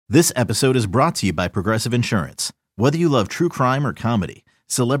This episode is brought to you by Progressive Insurance. Whether you love true crime or comedy,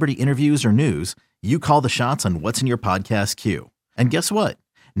 celebrity interviews or news, you call the shots on what's in your podcast queue. And guess what?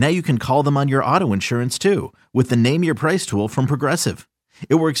 Now you can call them on your auto insurance too with the Name Your Price tool from Progressive.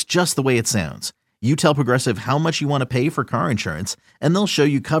 It works just the way it sounds. You tell Progressive how much you want to pay for car insurance, and they'll show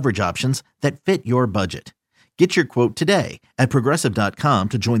you coverage options that fit your budget. Get your quote today at Progressive.com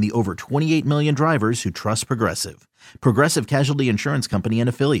to join the over 28 million drivers who trust Progressive. Progressive Casualty Insurance Company and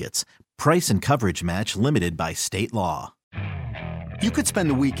Affiliates. Price and coverage match limited by state law. You could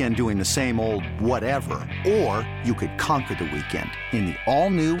spend the weekend doing the same old whatever, or you could conquer the weekend in the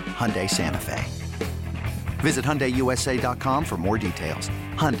all-new Hyundai Santa Fe. Visit HyundaiUSA.com for more details.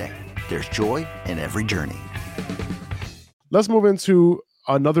 Hyundai, there's joy in every journey. Let's move into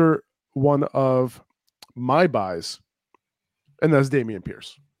another one of my buys, and that's Dameon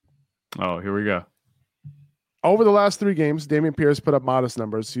Pierce. Oh, here we go. Over the last 3 games, Dameon Pierce put up modest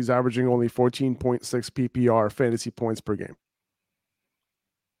numbers. He's averaging only 14.6 PPR fantasy points per game.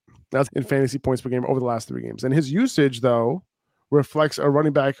 That's in fantasy points per game over the last 3 games. And his usage, though, reflects a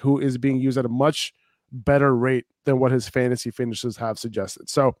running back who is being used at a much better rate than what his fantasy finishes have suggested.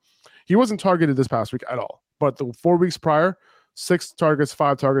 So he wasn't targeted this past week at all. But the 4 weeks prior, 6 targets,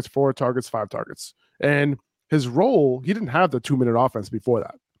 5 targets, 4 targets, 5 targets. And his role, he didn't have the 2-minute offense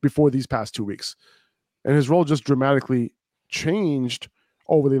before these past 2 weeks. And his role just dramatically changed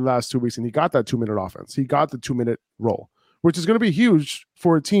over the last 2 weeks. And he got that 2-minute offense. He got the 2-minute role, which is going to be huge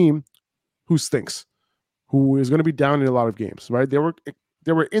for a team who stinks, who is going to be down in a lot of games, right? They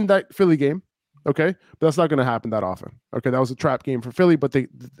were in that Philly game, okay? But that's not going to happen that often, okay? That was a trap game for Philly, but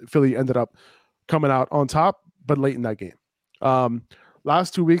Philly ended up coming out on top, but late in that game.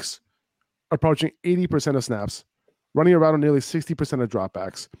 Last 2 weeks, approaching 80% of snaps, running around on nearly 60% of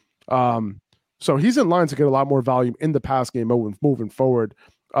dropbacks. So he's in line to get a lot more volume in the pass game moving forward.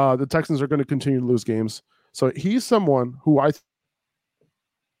 The Texans are going to continue to lose games. So he's someone who I think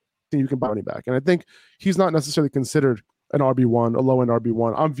you can buy money back. And I think he's not necessarily considered an RB1, a low-end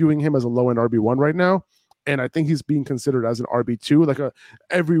RB1. I'm viewing him as a low-end RB1 right now. And I think he's being considered as an RB2, like a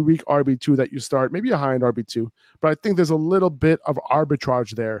every week RB2 that you start, maybe a high-end RB2. But I think there's a little bit of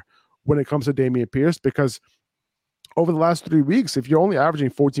arbitrage there when it comes to Dameon Pierce, because over the last 3 weeks, if you're only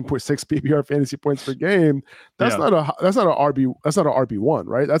averaging 14.6 PPR fantasy points per game, that's not an RB1,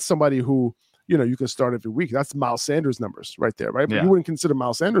 right? That's somebody who, you can start every week. That's Miles Sanders numbers right there, right? But you wouldn't consider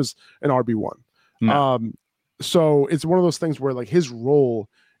Miles Sanders an RB1. No. So it's one of those things where like his role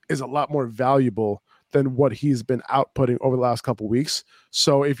is a lot more valuable than what he's been outputting over the last couple of weeks.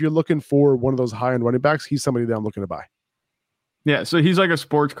 So if you're looking for one of those high-end running backs, he's somebody that I'm looking to buy. Yeah, so he's like a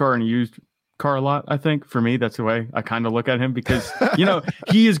sports car and a used car a lot. I think for me, that's the way I kind of look at him, because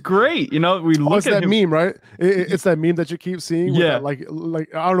he is great. We look at that him. Meme, right? It's that meme that you keep seeing. Yeah, like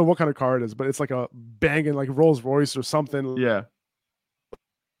I don't know what kind of car it is, but it's like a banging like Rolls Royce or something. Yeah,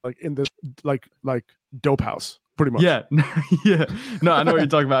 like in this like dope house, pretty much. Yeah, yeah. No, I know what you're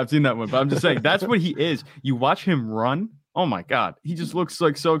talking about. I've seen that one, but I'm just saying that's what he is. You watch him run. Oh my God, he just looks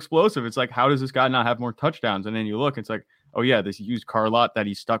like so explosive. It's like, how does this guy not have more touchdowns? And then you look, it's like, oh yeah, this used car lot that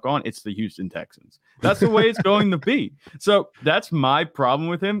he's stuck on, it's the Houston Texans. That's the way it's going to be. So that's my problem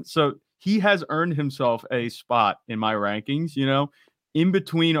with him. So he has earned himself a spot in my rankings, in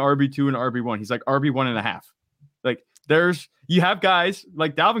between RB2 and RB1. He's like RB1.5. Like you have guys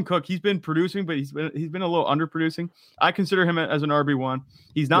like Dalvin Cook. He's been producing, but he's been a little underproducing. I consider him as an RB1.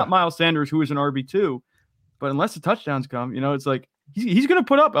 He's not Miles Sanders, who is an RB2, but unless the touchdowns come, it's like he's going to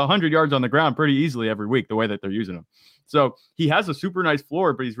put up 100 yards on the ground pretty easily every week, the way that they're using him. So he has a super nice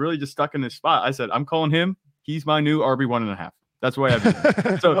floor, but he's really just stuck in this spot. I said, I'm calling him. He's my new RB1.5. That's the way I view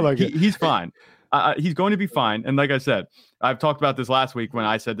him. So he's fine. He's going to be fine. And like I said, I've talked about this last week when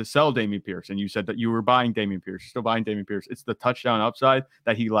I said to sell Dameon Pierce, and you said that you were buying Dameon Pierce. You're still buying Dameon Pierce. It's the touchdown upside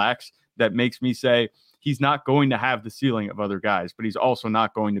that he lacks that makes me say he's not going to have the ceiling of other guys, but he's also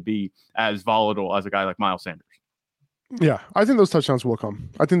not going to be as volatile as a guy like Miles Sanders. Yeah, I think those touchdowns will come.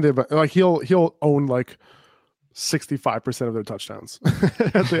 I think he'll own like 65% of their touchdowns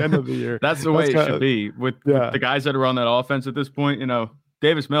at the end of the year. That's the way it should be with the guys that are on that offense at this point.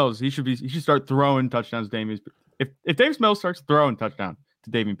 Davis Mills, he should start throwing touchdowns. If Davis Mills starts throwing touchdown to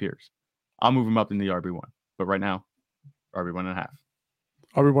Dameon Pierce, I'll move him up in the RB1. But right now, RB1.5.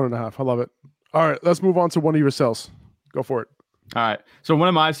 RB1.5. I love it. All right, let's move on to one of your sells. Go for it. All right. So one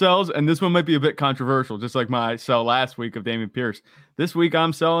of my sells, and this one might be a bit controversial, just like my sell last week of Dameon Pierce. This week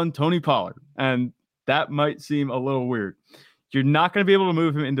I'm selling Tony Pollard, and that might seem a little weird. You're not going to be able to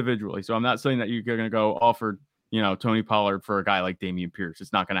move him individually. So I'm not saying that you're going to go offer, Tony Pollard for a guy like Dameon Pierce.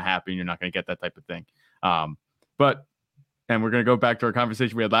 It's not going to happen. You're not going to get that type of thing. And and we're going to go back to our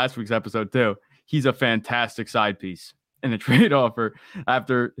conversation we had last week's episode too. He's a fantastic side piece in a trade offer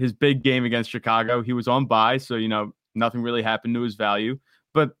after his big game against Chicago. He was on bye, so, nothing really happened to his value.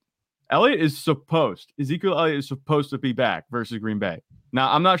 But Ezekiel Elliott is supposed to be back versus Green Bay.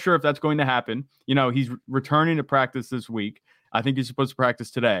 Now, I'm not sure if that's going to happen. He's returning to practice this week. I think he's supposed to practice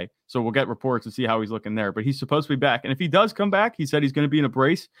today. So we'll get reports and see how he's looking there. But he's supposed to be back. And if he does come back, he said he's going to be in a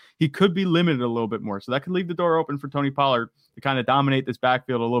brace. He could be limited a little bit more. So that could leave the door open for Tony Pollard to kind of dominate this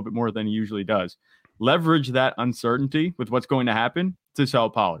backfield a little bit more than he usually does. Leverage that uncertainty with what's going to happen to sell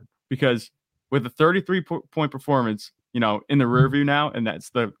Pollard. Because with a 33-point performance, in the rear view now, and that's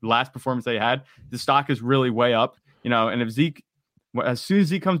the last performance they had, the stock is really way up. And if Zeke, as soon as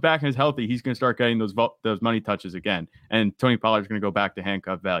he comes back and is healthy, he's going to start getting those money touches again. And Tony Pollard's going to go back to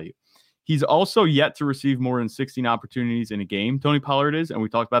handcuff value. He's also yet to receive more than 16 opportunities in a game, Tony Pollard is, and we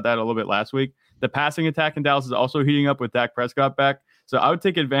talked about that a little bit last week. The passing attack in Dallas is also heating up with Dak Prescott back. So I would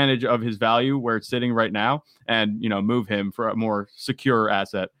take advantage of his value where it's sitting right now and, move him for a more secure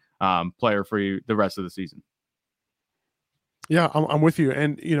asset player for you the rest of the season. Yeah, I'm with you.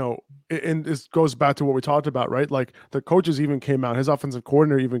 And, and this goes back to what we talked about, right? Like the coaches even came out, his offensive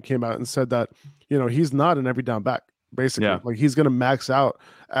coordinator even came out and said that, he's not an every down back, basically. Yeah. Like he's going to max out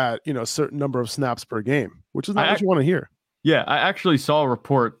at, a certain number of snaps per game, which is not what you want to hear. Yeah, I actually saw a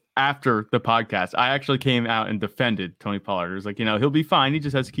report after the podcast. I actually came out and defended Tony Pollard. It was like, he'll be fine. He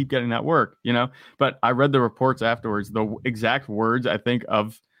just has to keep getting that work, But I read the reports afterwards. The exact words, I think,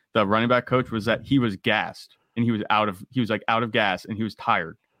 of the running back coach was that he was gassed. And he was out of gas and he was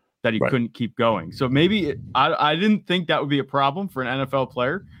tired that he couldn't keep going. So maybe I didn't think that would be a problem for an NFL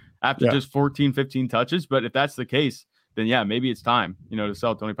player after just 14, 15 touches. But if that's the case, then yeah, maybe it's time, to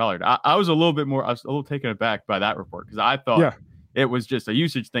sell Tony Pollard. I was a little taken aback by that report because I thought it was just a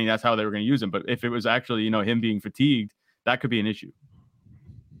usage thing. That's how they were going to use him. But if it was actually, him being fatigued, that could be an issue.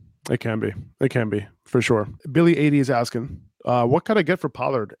 It can be for sure. Billy 80 is asking, what can I get for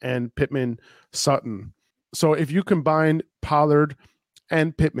Pollard and Pittman Sutton? So if you combine Pollard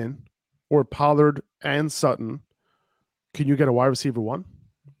and Pittman or Pollard and Sutton, can you get a wide receiver one?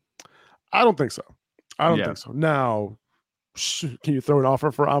 I don't think so. I don't think so. Now, can you throw an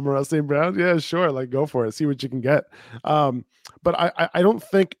offer for Amon-Ra St. Brown? Yeah, sure. Like go for it. See what you can get. But I don't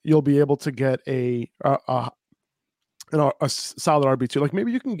think you'll be able to get a solid RB2. Like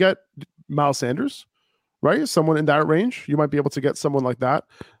maybe you can get Miles Sanders, right? Someone in that range. You might be able to get someone like that.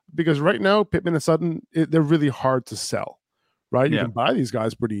 Because right now, Pittman and Sutton, they're really hard to sell, right? You can buy these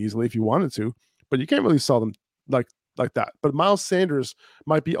guys pretty easily if you wanted to, but you can't really sell them like that. But Miles Sanders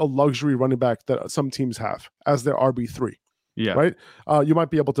might be a luxury running back that some teams have as their RB3, right? You might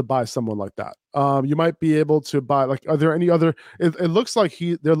be able to buy someone like that. You might be able to buy, like, are there any other? It looks like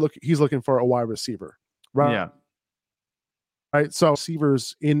he's looking for a wide receiver, right? Yeah. Right. So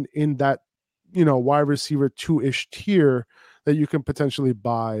receivers in that, wide receiver 2-ish tier that you can potentially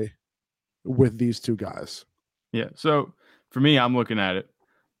buy with these two guys. Yeah. So for me, I'm looking at it.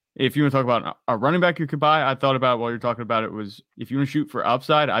 If you want to talk about a running back you could buy, I thought about while you're talking about it was if you want to shoot for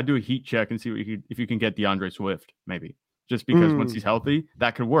upside, I'd do a heat check and see if you can get DeAndre Swift, maybe. Just because once he's healthy,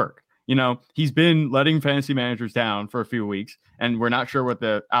 that could work. He's been letting fantasy managers down for a few weeks, and we're not sure what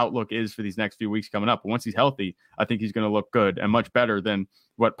the outlook is for these next few weeks coming up. But once he's healthy, I think he's going to look good and much better than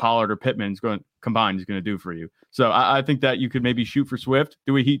what Pollard or Pittman's combined is going to do for you. So I think that you could maybe shoot for Swift,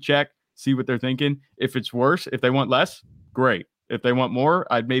 do a heat check, see what they're thinking. If it's worse, if they want less, great. If they want more,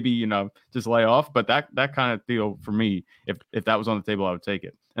 I'd maybe, just lay off. But that kind of deal for me, if that was on the table, I would take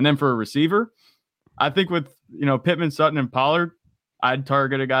it. And then for a receiver, I think with, Pittman, Sutton, and Pollard, I'd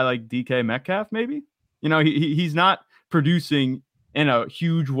target a guy like DK Metcalf, maybe. He's not producing in a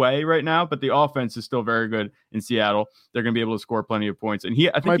huge way right now, but the offense is still very good in Seattle. They're going to be able to score plenty of points. And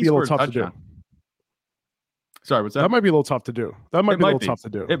I think he scored a touchdown. Sorry, what's that? That might be a little tough to do. It might be.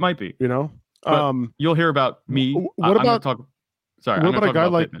 It might be. You'll hear about me. What about a guy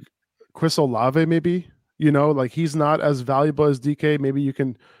like Pittman. Chris Olave, maybe? Like he's not as valuable as DK. Maybe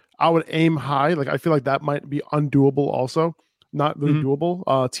I would aim high. Like I feel like that might be undoable also. Not really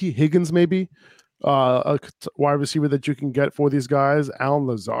doable. T. Higgins, maybe. A wide receiver that you can get for these guys. Alan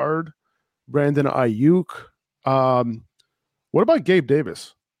Lazard, Brandon Ayuk. What about Gabe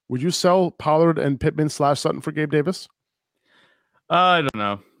Davis? Would you sell Pollard and Pittman / Sutton for Gabe Davis? I don't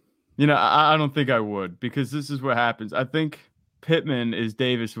know. I don't think I would, because this is what happens. I think Pittman is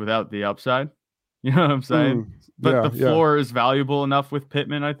Davis without the upside. You know what I'm saying? But the floor is valuable enough with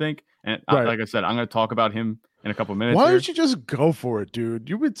Pittman, I think. And like I said, I'm going to talk about him in a couple minutes. Why don't you just go for it,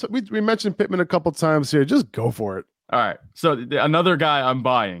 dude? We mentioned Pittman a couple times here. Just go for it. All right. So another guy I'm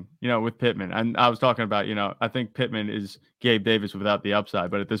buying, with Pittman. And I was talking about, I think Pittman is Gabe Davis without the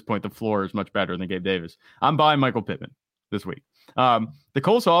upside, but at this point, the floor is much better than Gabe Davis. I'm buying Michael Pittman this week. The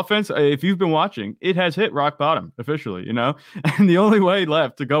Colts offense, if you've been watching, it has hit rock bottom officially, and the only way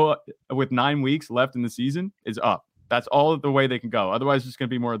left to go with 9 weeks left in the season is up. That's all the way they can go. Otherwise, it's going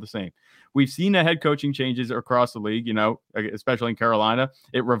to be more of the same. We've seen the head coaching changes across the league, especially in Carolina.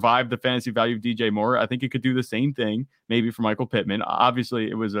 It revived the fantasy value of DJ Moore. I think it could do the same thing, maybe for Michael Pittman.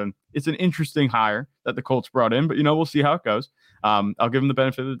 Obviously, it's an interesting hire that the Colts brought in, but we'll see how it goes. I'll give him the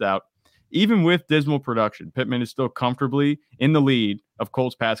benefit of the doubt. Even with dismal production, Pittman is still comfortably in the lead of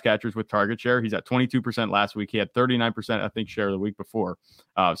Colts pass catchers with target share. He's at 22% last week. He had 39%, I think, share the week before.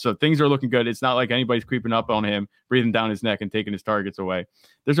 So things are looking good. It's not like anybody's creeping up on him, breathing down his neck and taking his targets away.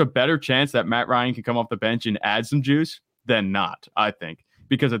 There's a better chance that Matt Ryan can come off the bench and add some juice than not, I think.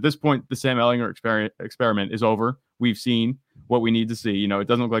 Because at this point, the Sam Ehlinger experiment is over. We've seen what we need to see. It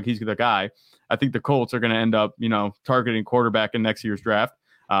doesn't look like he's the guy. I think the Colts are going to end up, targeting quarterback in next year's draft.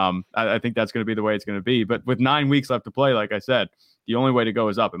 I think that's going to be the way it's going to be. But with 9 weeks left to play, like I said, the only way to go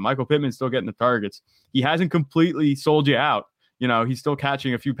is up. And Michael Pittman's still getting the targets. He hasn't completely sold you out. He's still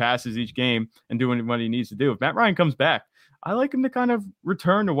catching a few passes each game and doing what he needs to do. If Matt Ryan comes back, I like him to kind of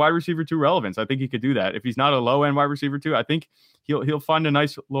return to wide receiver 2 relevance. I think he could do that. If he's not a low end wide receiver 2, I think he'll find a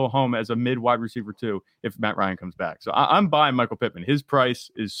nice little home as a mid wide receiver 2 if Matt Ryan comes back. So I'm buying Michael Pittman. His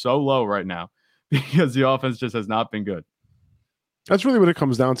price is so low right now because the offense just has not been good. That's really what it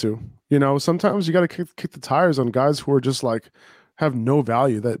comes down to. Sometimes you got to kick the tires on guys who are just like have no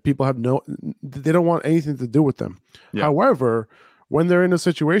value, that people they don't want anything to do with them. Yeah. However, when they're in a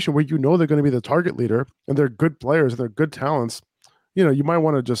situation where they're going to be the target leader and they're good players and they're good talents, you might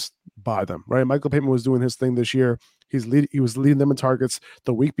want to just buy them, right? Michael Pittman was doing his thing this year. He was leading them in targets.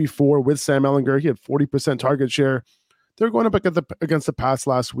 The week before with Sam Ehlinger, he had 40% target share. They're going up against the pass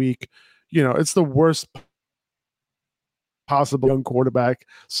last week. It's the worst possible young quarterback.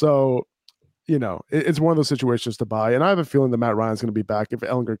 So, it's one of those situations to buy. And I have a feeling that Matt Ryan's going to be back if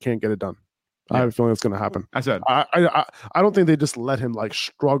Ehlinger can't get it done. Yeah. I have a feeling it's going to happen. I don't think they just let him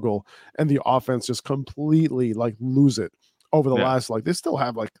struggle and the offense just completely lose it over the last, they still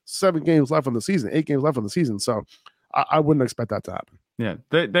have 7 games left on the season, 8 games left on the season. So I wouldn't expect that to happen. Yeah.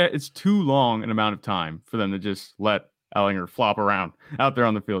 It's too long an amount of time for them to just let Ehlinger flop around out there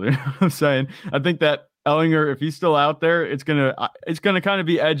on the field. You know what I'm saying? I think that Ehlinger, if he's still out there, it's gonna kind of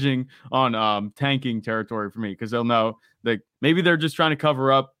be edging on tanking territory for me, because they'll know that maybe they're just trying to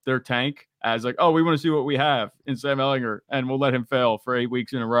cover up their tank as we want to see what we have in Sam Ehlinger, and we'll let him fail for 8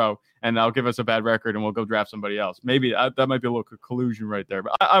 weeks in a row, and that'll give us a bad record, and we'll go draft somebody else. Maybe that might be a little collusion right there,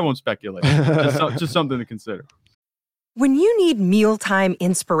 but I won't speculate. just something to consider. When you need mealtime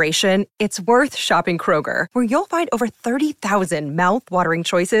inspiration, it's worth shopping Kroger, where you'll find over 30,000 mouth-watering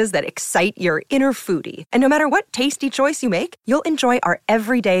choices that excite your inner foodie. And no matter what tasty choice you make, you'll enjoy our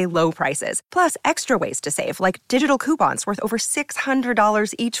everyday low prices, plus extra ways to save, like digital coupons worth over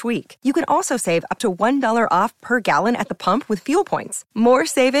 $600 each week. You can also save up to $1 off per gallon at the pump with fuel points. More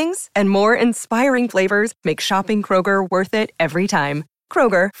savings and more inspiring flavors make shopping Kroger worth it every time.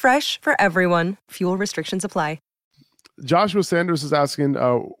 Kroger, fresh for everyone. Fuel restrictions apply. Joshua Sanders is asking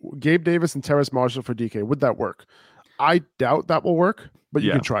Gabe Davis and Terrace Marshall for DK. Would that work? I doubt that will work, but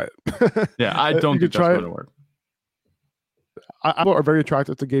you can try it. Yeah, I don't think that's going to work. I are very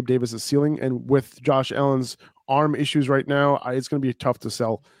attracted to Gabe Davis's ceiling, and with Josh Allen's arm issues right now, it's going to be tough to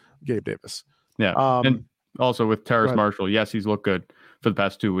sell Gabe Davis. Yeah, and also with Terrace Marshall, yes, he's looked good for the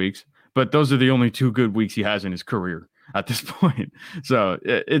past 2 weeks, but those are the only 2 good weeks he has in his career at this point. So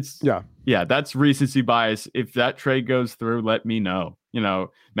it's that's recency bias. If that trade goes through, let me know.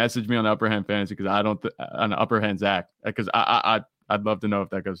 Message me on Upper Hand Fantasy, because I don't on Upper Hand Zach, because I'd love to know if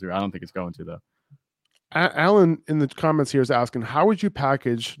that goes through. I don't think it's going to, though. Alan in the comments here is asking, how would you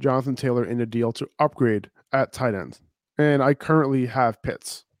package Jonathan Taylor in a deal to upgrade at tight end? And I currently have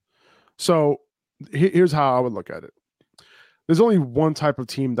Pitts. So here's how I would look at it. There's only one type of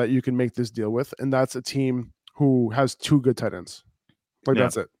team that you can make this deal with, and that's a team who has 2 good tight ends.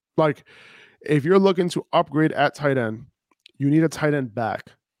 That's it. If you're looking to upgrade at tight end, you need a tight end back.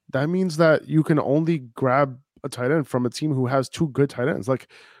 That means that you can only grab a tight end from a team who has 2 good tight ends.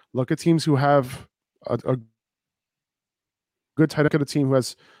 Look at teams who have a good tight end. Look at a team who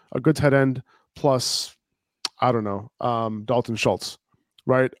has a good tight end plus, I don't know, Dalton Schultz,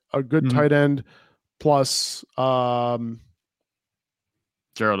 right? A good tight end plus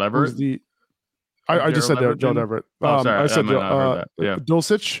Gerald Everett. I just said Gerald Everett. Sorry, I said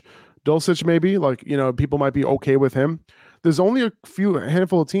Dulcich. Dulcich maybe. People might be okay with him. there's only a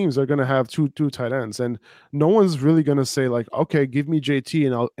handful of teams that are going to have two tight ends, and no one's really going to say like, okay, give me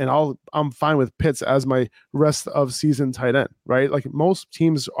JT and I'm fine with Pitts as my rest of season tight end, right? Like most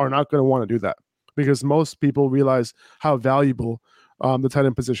teams are not going to want to do that because most people realize how valuable the tight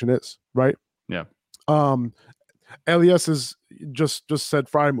end position is, right? Yeah. Elias is just said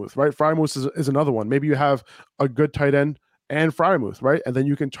Frymuth, right? Frymuth is another one. Maybe you have a good tight end and Frymuth, right? And then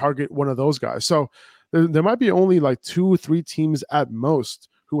you can target one of those guys. So there might be only like 2 or 3 teams at most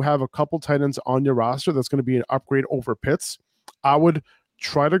who have a couple tight ends on your roster that's going to be an upgrade over Pitts. I would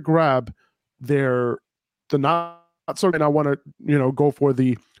try to grab the not so, and I want to go for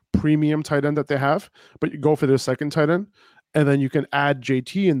the premium tight end that they have, but you go for their second tight end, and then you can add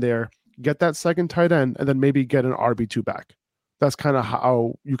JT in there, get that second tight end, and then maybe get an RB2 back. That's kind of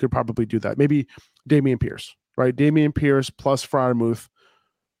how you could probably do that. Maybe Dameon Pierce, right? Dameon Pierce plus Fryermuth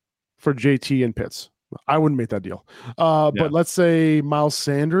for JT and Pitts. I wouldn't make that deal. But let's say Miles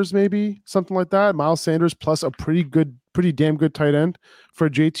Sanders, maybe something like that. Miles Sanders plus a pretty damn good tight end for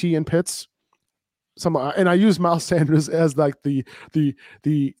JT and Pitts. And I use Miles Sanders as like the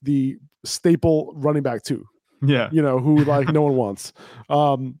staple running back too. Yeah. Who like no one wants.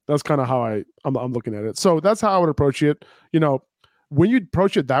 That's kind of how I'm looking at it. So that's how I would approach it. When you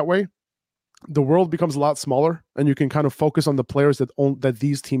approach it that way, the world becomes a lot smaller and you can kind of focus on the players that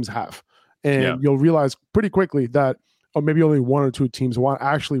these teams have. And you'll realize pretty quickly that maybe only 1 or 2 teams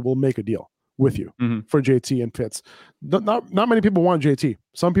will make a deal with you for JT and Pitts. Not many people want JT.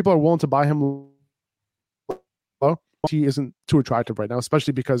 Some people are willing to buy him low. He isn't too attractive right now,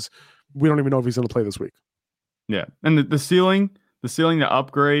 especially because we don't even know if he's going to play this week. Yeah. And the ceiling to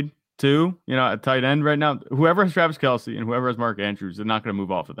upgrade to, at tight end right now, whoever has Travis Kelce and whoever has Mark Andrews, they're not going to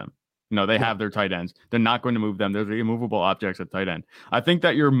move off of them. They have their tight ends. They're not going to move them. They're the immovable objects at tight end. I think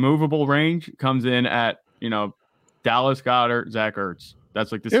that your movable range comes in at, Dallas Goedert, Zach Ertz.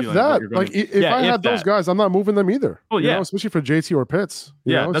 That's like the ceiling. If I had those guys, I'm not moving them either. Well, especially for JT or Pitts.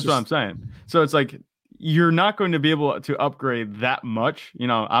 That's what I'm saying. So it's like you're not going to be able to upgrade that much.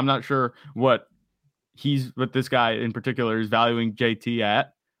 I'm not sure what this guy in particular is valuing JT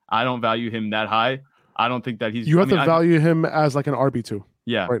at. I don't value him that high. I don't think that he's. You have to value him as like an RB2.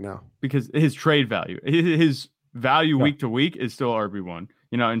 Yeah, right now, because his trade value, his value week to week is still RB1.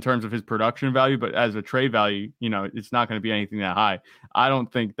 In terms of his production value, but as a trade value, it's not going to be anything that high. I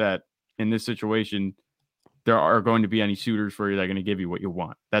don't think that in this situation there are going to be any suitors for you that are going to give you what you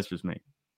want. That's just me.